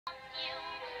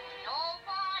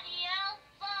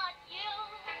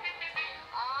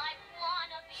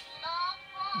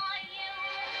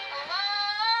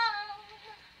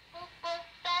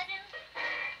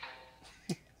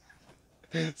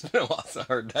It's been a while since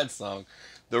I heard that song.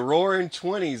 The Roaring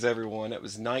Twenties, everyone. That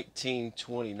was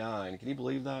 1929. Can you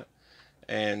believe that?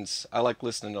 And I like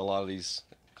listening to a lot of these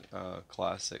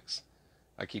classics.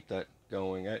 I keep that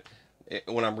going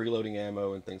when I'm reloading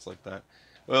ammo and things like that.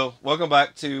 Well, welcome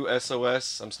back to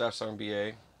SOS. I'm Staff Sergeant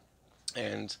BA,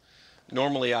 and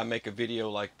normally I make a video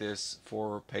like this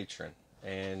for Patreon,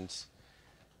 and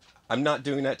I'm not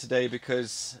doing that today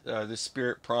because the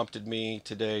Spirit prompted me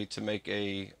today to make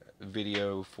a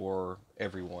video for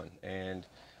everyone, and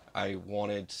I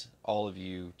wanted all of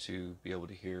you to be able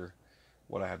to hear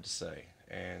what I have to say.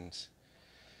 And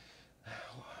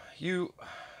you,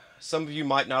 some of you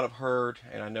might not have heard,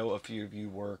 and I know a few of you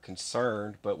were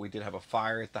concerned, but we did have a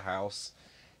fire at the house,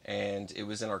 and it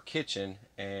was in our kitchen,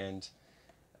 and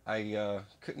I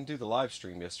couldn't do the live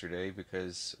stream yesterday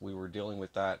because we were dealing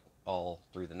with that all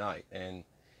through the night, and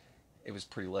it was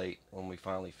pretty late when we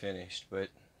finally finished. But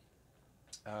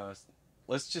uh,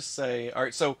 let's just say, all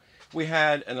right, so we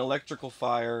had an electrical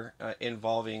fire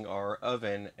involving our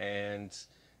oven and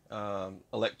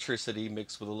electricity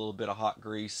mixed with a little bit of hot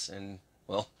grease. And,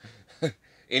 well,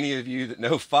 any of you that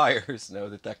know fires know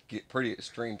that that can get pretty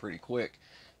extreme pretty quick.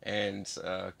 And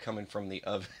coming from the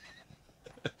oven.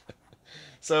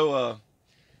 So,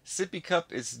 Sippy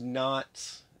Cup is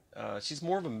not, she's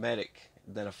more of a medic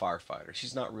than a firefighter.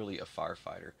 She's not really a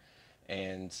firefighter.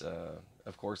 And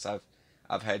of course,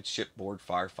 I've had shipboard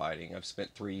firefighting. I've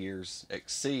spent 3 years at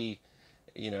sea.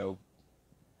 You know,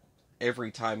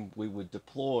 every time we would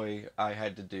deploy, I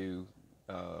had to do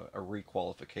a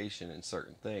requalification in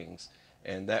certain things,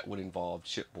 and that would involve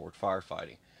shipboard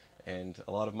firefighting. And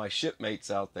a lot of my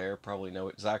shipmates out there probably know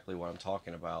exactly what I'm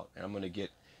talking about. And I'm going to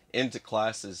get into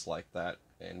classes like that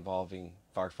involving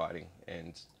firefighting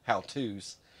and how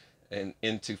to's and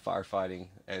into firefighting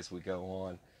as we go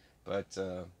on. But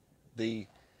the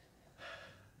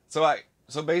so I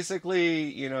so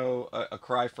basically, a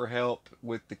cry for help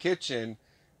with the kitchen,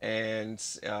 and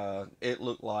it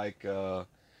looked like a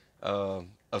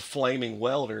flaming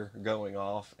welder going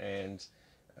off, and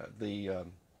the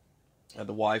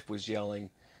wife was yelling,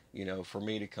 for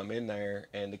me to come in there,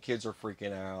 and the kids are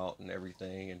freaking out and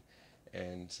everything,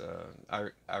 and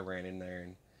I ran in there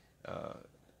and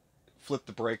flipped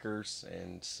the breakers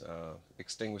and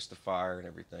extinguished the fire and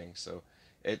everything. So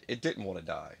it didn't want to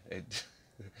die. It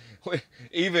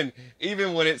even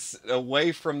when it's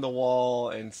away from the wall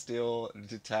and still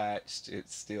detached,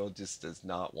 it still just does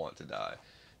not want to die.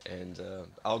 And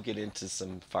I'll get into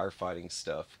some firefighting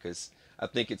stuff because I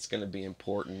think it's going to be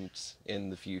important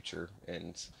in the future,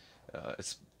 and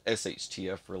it's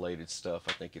SHTF related stuff.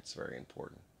 I think it's very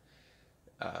important.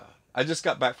 I just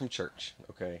got back from church.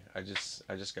 Okay, I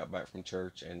just got back from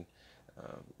church, and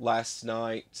last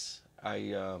night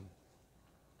I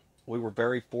we were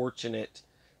very fortunate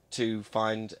to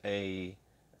find a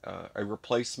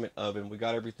replacement oven. We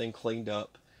got everything cleaned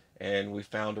up, and we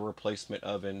found a replacement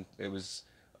oven. It was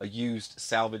a used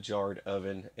salvage yard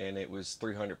oven, and it was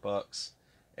 $300,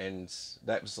 and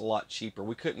that was a lot cheaper.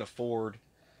 We couldn't afford.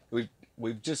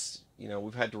 We've just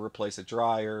we've had to replace a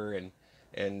dryer, and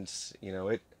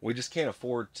it we just can't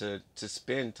afford to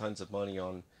spend tons of money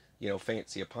on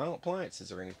fancy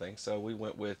appliances or anything. So we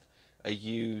went with a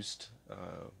used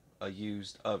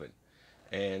oven,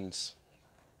 and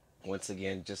once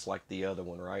again, just like the other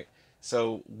one, right?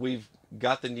 So we've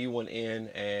got the new one in,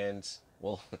 and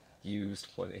well, used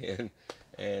one in,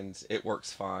 and it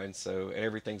works fine. So and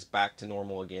everything's back to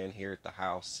normal again here at the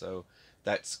house. So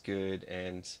that's good,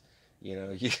 and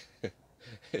you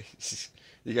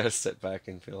you got to sit back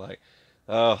and feel like,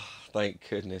 oh, thank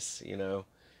goodness.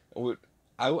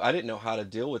 I didn't know how to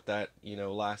deal with that.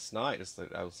 Last night, it's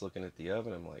like I was looking at the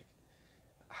oven. I'm like,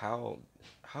 how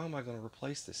how am I going to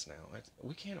replace this now?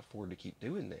 We can't afford to keep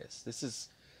doing this. This is,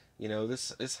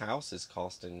 this house is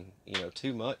costing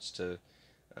too much to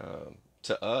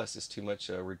us. It's too much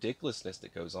ridiculousness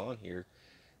that goes on here,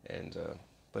 and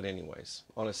but anyways,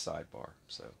 on a sidebar.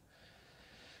 So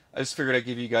I just figured I'd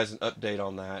give you guys an update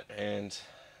on that, and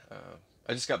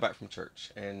I just got back from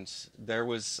church, and there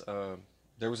was a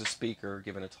speaker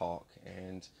giving a talk,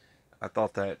 and I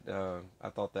thought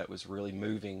that was really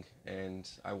moving, and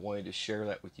I wanted to share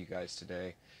that with you guys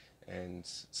today. And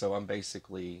so I'm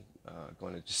basically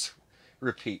going to just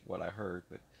repeat what I heard,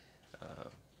 but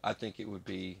I think it would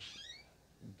be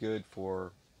good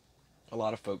for a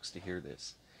lot of folks to hear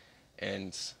this.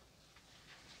 And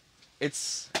it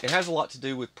has a lot to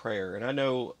do with prayer, and I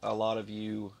know a lot of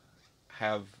you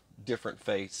have different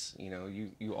faiths.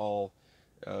 You all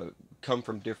uh, come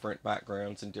from different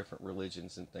backgrounds and different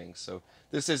religions and things. So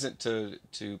this isn't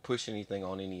to push anything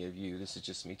on any of you. This is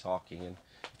just me talking, and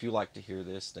if you like to hear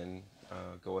this, then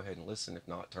go ahead and listen. If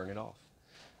not, turn it off.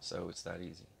 So it's that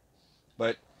easy.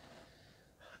 But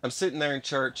I'm sitting there in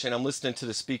church and I'm listening to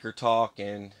the speaker talk,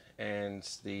 and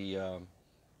the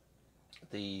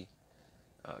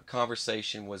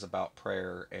conversation was about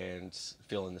prayer and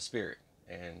feeling the Spirit,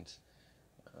 and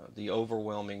the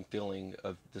overwhelming feeling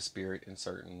of the Spirit in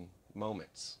certain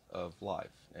moments of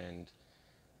life. And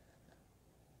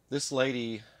this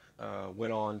lady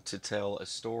went on to tell a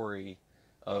story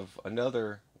of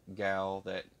another gal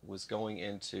that was going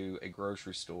into a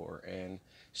grocery store, and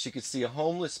she could see a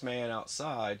homeless man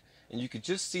outside, and you could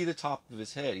just see the top of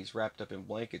his head. He's wrapped up in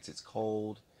blankets. It's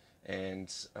cold,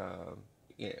 and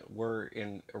we're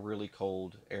in a really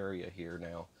cold area here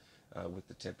now with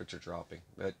the temperature dropping.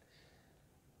 But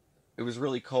it was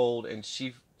really cold, and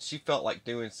she felt like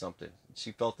doing something.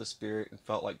 She felt the Spirit and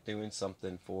felt like doing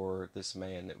something for this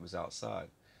man that was outside.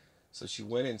 So she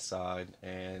went inside,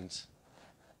 and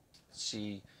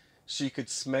she she could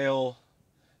smell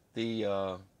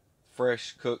the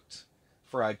fresh cooked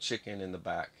fried chicken in the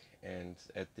back and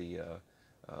at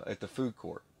the food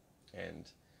court, and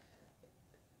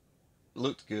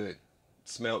looked good,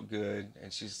 smelled good,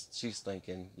 and she's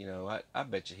thinking, I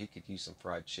bet you he could use some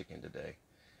fried chicken today.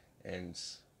 And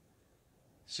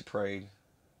she prayed,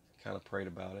 kind of prayed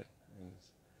about it, and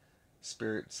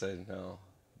Spirit said, no,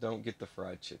 don't get the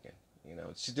fried chicken.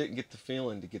 She didn't get the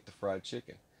feeling to get the fried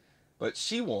chicken, but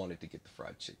she wanted to get the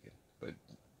fried chicken. But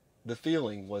the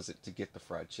feeling wasn't to get the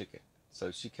fried chicken, so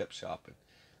she kept shopping.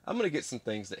 I'm gonna get some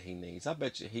things that he needs. I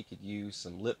bet you he could use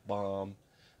some lip balm,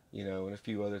 and a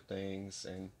few other things.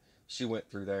 And she went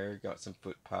through there, got some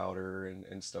foot powder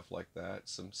and stuff like that,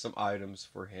 some items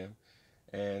for him.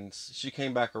 And she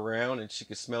came back around and she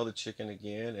could smell the chicken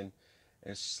again,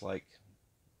 and she's like,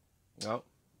 no,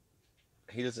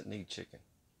 he doesn't need chicken.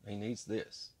 He needs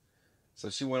this. So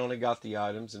she went on and got the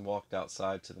items and walked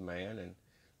outside to the man and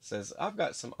says, I've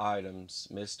got some items,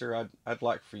 mister, I'd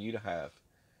like for you to have.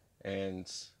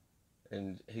 And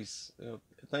he's,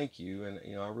 thank you, and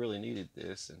I really needed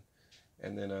this.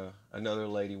 And then another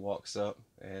lady walks up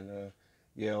and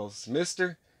yells,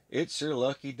 Mister, it's your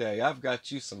lucky day. I've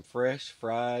got you some fresh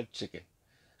fried chicken.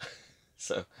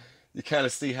 So you kind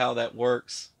of see how that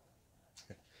works.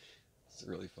 It's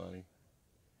really funny.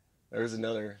 There's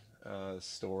another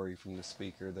story from the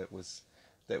speaker that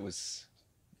was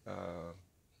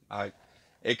I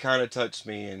it kind of touched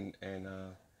me, and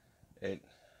it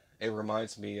it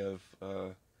reminds me of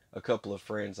a couple of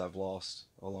friends I've lost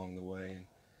along the way.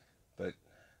 But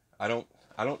I don't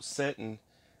I don't sit and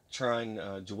try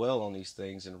and dwell on these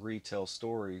things and retell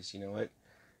stories.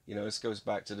 This goes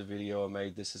back to the video I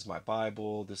made. This is my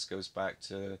Bible. This goes back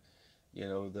to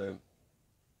the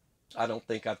I don't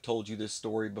think I've told you this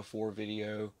story before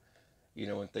video,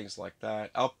 and things like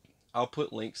that. I'll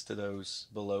put links to those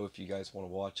below if you guys want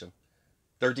to watch them.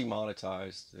 They're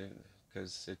demonetized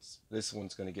because this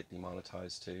one's going to get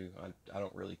demonetized too. I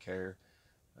don't really care.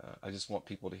 I just want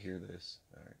people to hear this.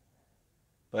 All right.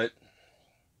 But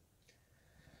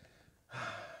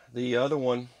the other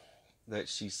one that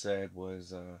she said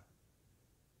was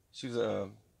she was a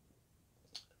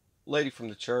lady from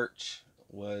the church,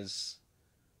 was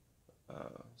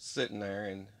sitting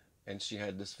there, and she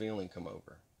had this feeling come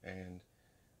over, and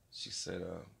she said,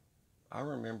 I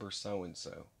remember so and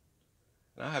so,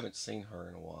 and I haven't seen her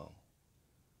in a while.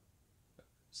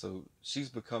 So she's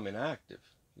become inactive.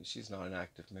 She's not an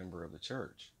active member of the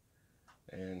church,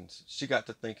 and she got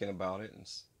to thinking about it, and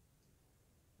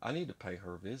I need to pay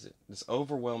her a visit. This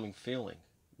overwhelming feeling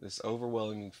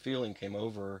came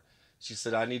over her. She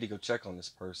said, I need to go check on this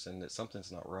person, that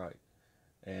something's not right.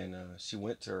 And she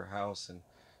went to her house,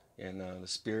 and the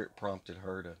Spirit prompted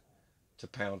her to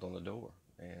pound on the door.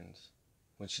 And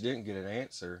when she didn't get an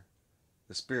answer,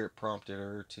 the Spirit prompted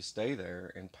her to stay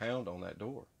there and pound on that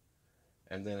door.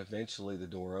 And then eventually the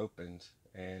door opened,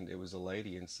 and it was a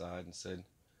lady inside, and said,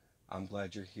 I'm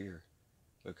glad you're here,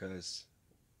 because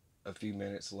a few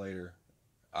minutes later,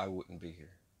 I wouldn't be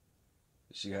here.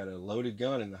 She had a loaded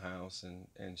gun in the house,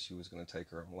 and she was going to take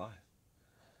her own life.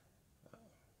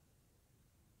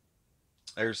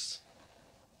 There's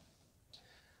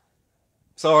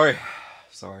sorry,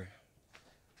 sorry.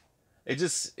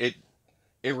 It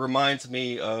reminds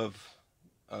me of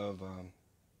um,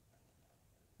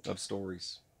 of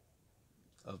stories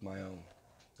of my own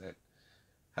that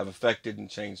have affected and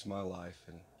changed my life,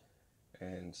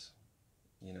 and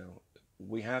you know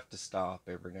we have to stop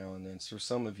every now and then. So for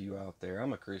some of you out there,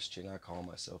 I'm a Christian. I call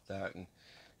myself that, and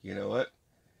you know what?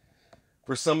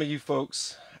 For some of you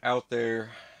folks out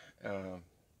there, um,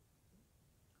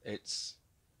 it's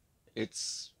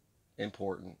it's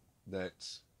important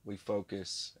that we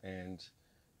focus and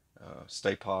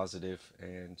stay positive,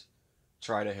 and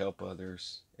try to help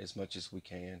others as much as we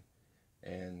can.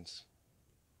 And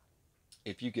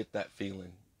if you get that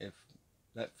feeling, if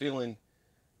that feeling,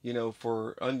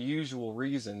 for unusual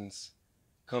reasons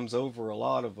comes over a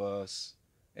lot of us,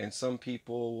 and some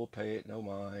people will pay it no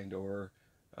mind, or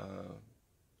uh,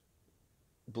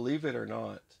 believe it or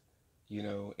not,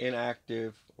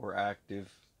 inactive or active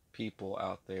people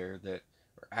out there that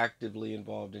are actively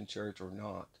involved in church or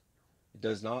not, it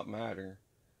does not matter.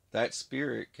 That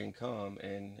spirit can come,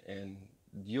 and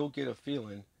you'll get a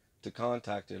feeling to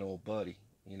contact an old buddy,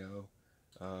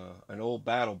 an old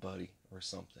battle buddy or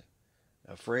something,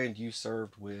 a friend you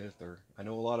served with. Or I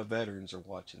know a lot of veterans are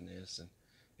watching this, and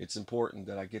it's important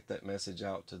that I get that message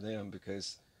out to them,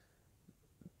 because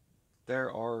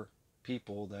there are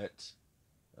people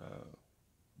uh,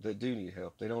 that do need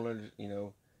help. They don't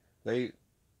they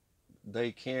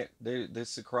they can't.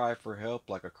 This is a cry for help,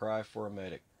 like a cry for a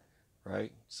medic,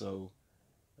 right? So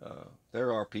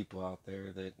there are people out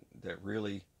there that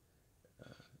really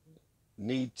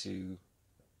need to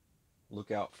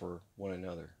look out for one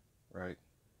another, right?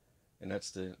 And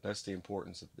that's the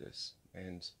importance of this.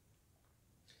 And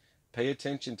pay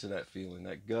attention to that feeling,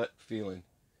 that gut feeling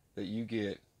that you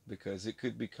get, because it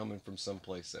could be coming from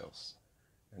someplace else.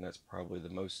 And that's probably the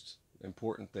most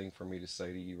important thing for me to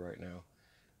say to you right now.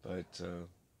 But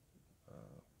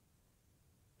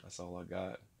that's all I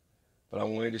got. But I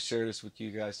wanted to share this with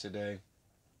you guys today.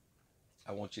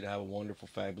 I want you to have a wonderful,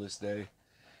 fabulous day.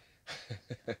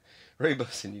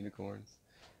 Rainbows and unicorns.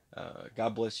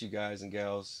 God bless you guys and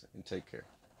gals, and take care.